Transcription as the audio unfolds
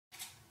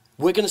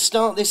We're going to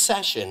start this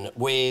session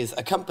with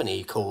a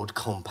company called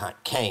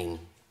Cane.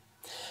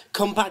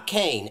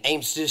 Cane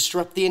aims to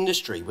disrupt the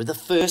industry with the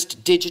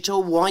first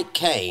digital white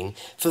cane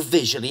for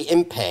visually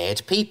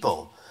impaired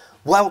people.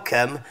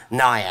 Welcome,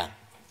 Naya.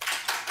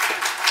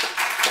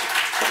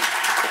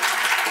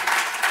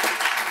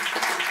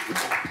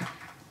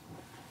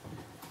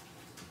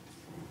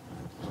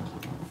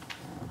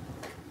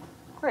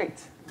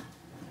 Great.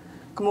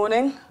 Good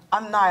morning.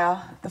 I'm Naya,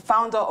 the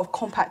founder of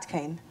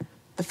Cane,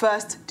 the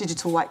first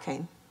digital white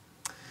cane.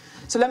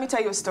 So let me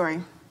tell you a story.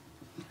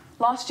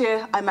 Last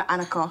year, I met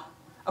Annika,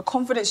 a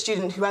confident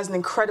student who has an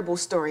incredible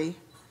story.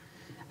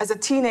 As a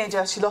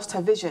teenager, she lost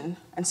her vision,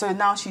 and so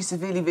now she's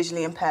severely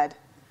visually impaired.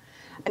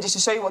 And just to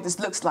show you what this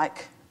looks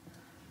like,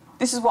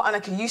 this is what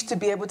Annika used to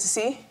be able to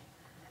see,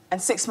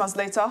 and 6 months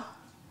later,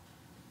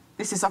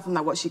 this is something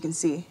like what she can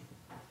see.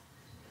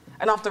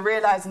 And after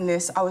realizing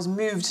this, I was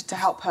moved to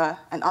help her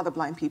and other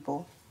blind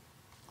people.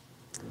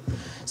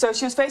 So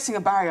she was facing a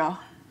barrier.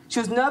 She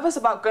was nervous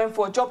about going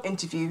for a job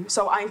interview,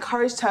 so I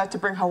encouraged her to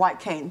bring her white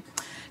cane.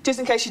 Just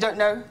in case you don't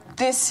know,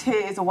 this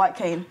here is a white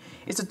cane.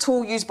 It's a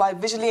tool used by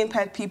visually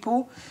impaired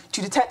people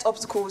to detect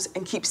obstacles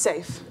and keep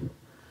safe.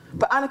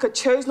 But Annika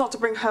chose not to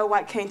bring her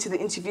white cane to the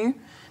interview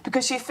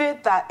because she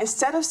feared that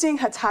instead of seeing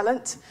her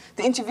talent,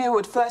 the interviewer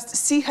would first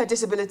see her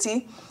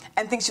disability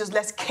and think she was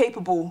less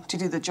capable to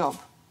do the job.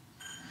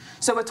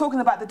 So we're talking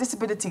about the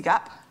disability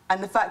gap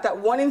and the fact that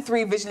 1 in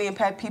 3 visually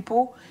impaired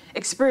people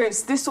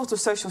experience this sort of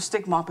social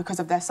stigma because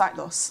of their sight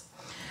loss.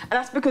 And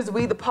that's because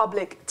we, the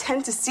public,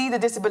 tend to see the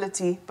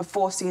disability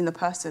before seeing the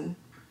person.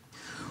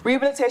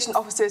 Rehabilitation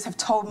officers have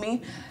told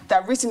me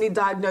that recently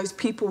diagnosed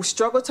people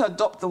struggle to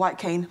adopt the white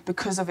cane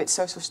because of its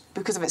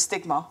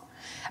stigma.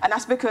 And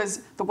that's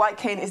because the white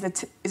cane is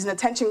an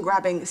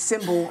attention-grabbing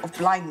symbol of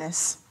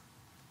blindness.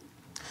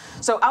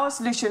 So our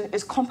solution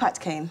is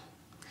Cane.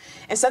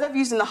 Instead of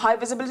using the high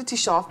visibility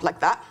shaft like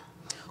that,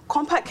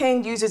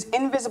 Cane uses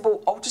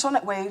invisible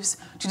ultrasonic waves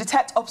to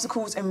detect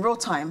obstacles in real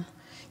time,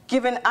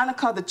 giving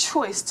Annika the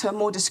choice to a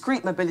more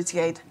discreet mobility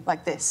aid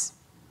like this.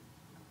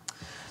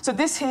 So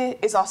this here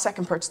is our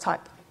second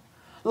prototype.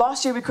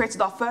 Last year we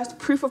created our first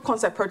proof of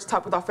concept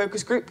prototype with our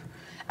focus group,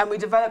 and we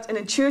developed an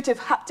intuitive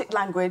haptic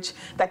language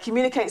that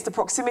communicates the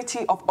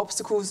proximity of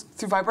obstacles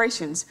through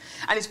vibrations.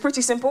 And it's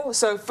pretty simple,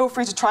 so feel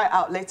free to try it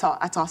out later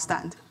at our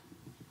stand.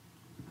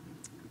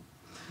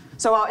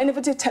 So our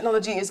innovative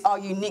technology is our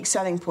unique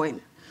selling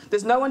point.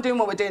 There's no one doing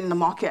what we're doing in the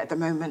market at the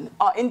moment.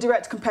 Our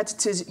indirect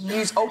competitors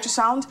use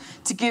ultrasound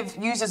to give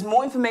users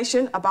more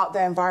information about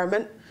their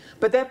environment,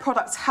 but their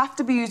products have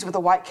to be used with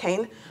a white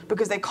cane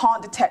because they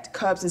can't detect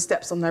curbs and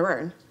steps on their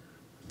own.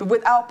 But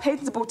with our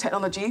patentable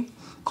technology,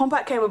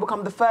 Cane will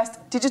become the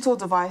first digital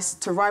device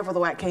to rival the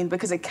white cane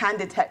because it can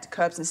detect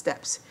curbs and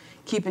steps,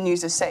 keeping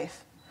users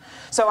safe.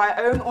 So I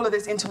own all of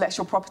this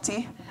intellectual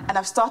property, and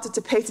I've started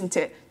to patent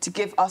it to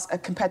give us a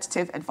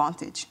competitive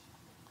advantage.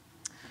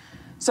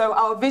 So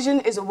our vision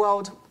is a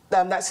world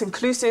that's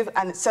inclusive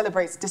and it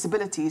celebrates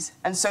disabilities,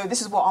 and so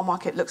this is what our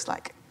market looks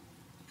like.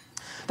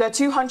 There are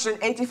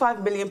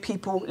 285 million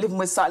people living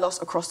with sight loss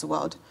across the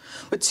world,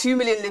 with 2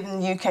 million living in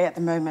the UK at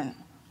the moment.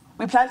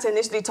 We plan to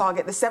initially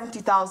target the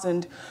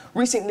 70,000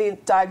 recently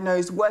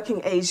diagnosed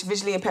working-age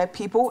visually impaired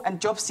people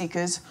and job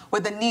seekers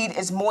where the need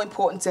is more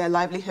important to their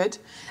livelihood,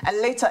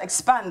 and later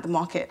expand the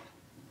market.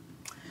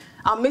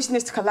 Our mission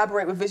is to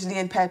collaborate with visually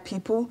impaired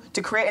people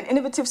to create an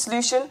innovative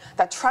solution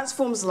that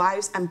transforms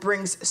lives and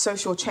brings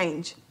social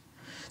change.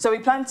 So we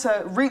plan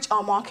to reach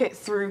our market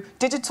through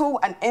digital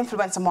and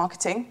influencer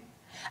marketing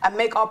and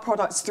make our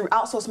products through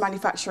outsourced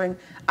manufacturing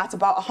at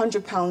about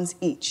 £100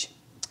 each.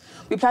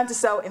 We plan to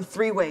sell in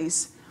 3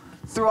 ways: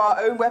 through our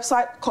own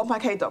website,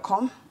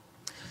 compacade.com,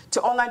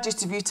 to online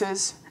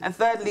distributors, and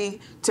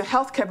thirdly, to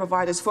healthcare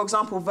providers, for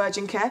example,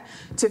 Virgin Care,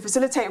 to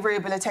facilitate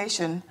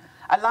rehabilitation,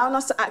 allowing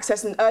us to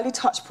access an early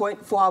touch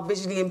point for our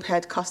visually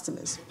impaired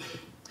customers.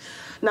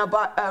 Now,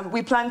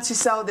 we plan to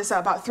sell this at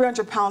about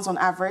 £300 on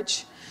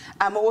average,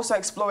 and we're also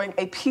exploring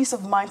a peace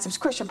of mind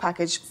subscription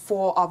package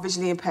for our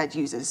visually impaired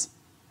users.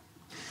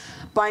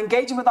 By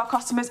engaging with our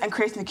customers and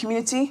creating a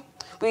community,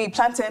 we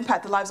plan to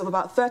impact the lives of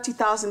about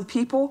 30,000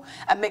 people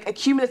and make a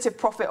cumulative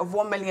profit of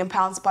 £1 million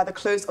by the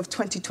close of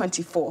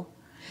 2024.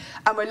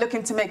 And we're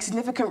looking to make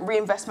significant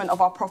reinvestment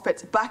of our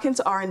profits back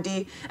into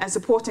R&D and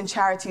supporting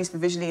charities for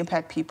visually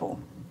impaired people.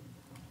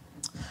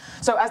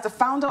 So as the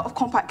founder of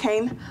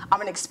Cane,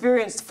 I'm an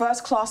experienced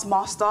first-class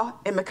master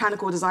in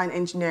mechanical design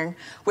engineering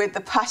with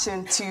the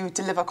passion to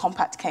deliver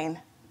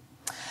Cane.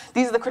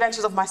 These are the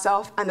credentials of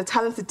myself and the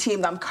talented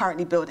team that I'm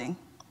currently building.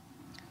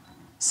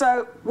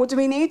 So what do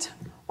we need?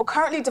 We're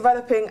currently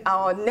developing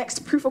our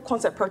next proof of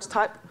concept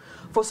prototype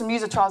for some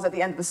user trials at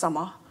the end of the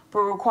summer,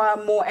 but we require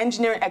more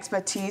engineering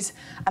expertise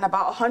and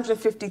about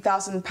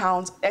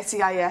 £150,000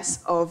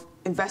 SEIS of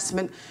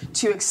investment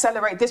to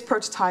accelerate this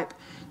prototype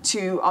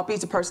to our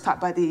beta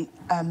prototype by the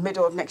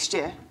middle of next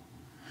year.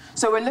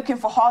 So we're looking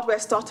for hardware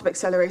startup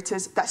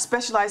accelerators that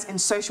specialize in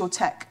social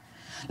tech.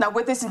 Now,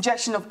 with this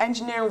injection of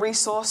engineering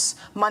resource,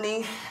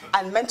 money,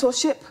 and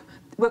mentorship,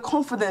 we're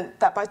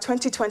confident that by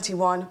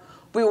 2021,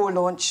 we will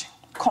launch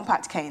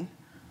Compact Cane,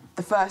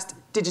 the first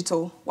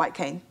digital white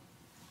cane.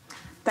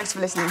 Thanks for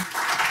listening.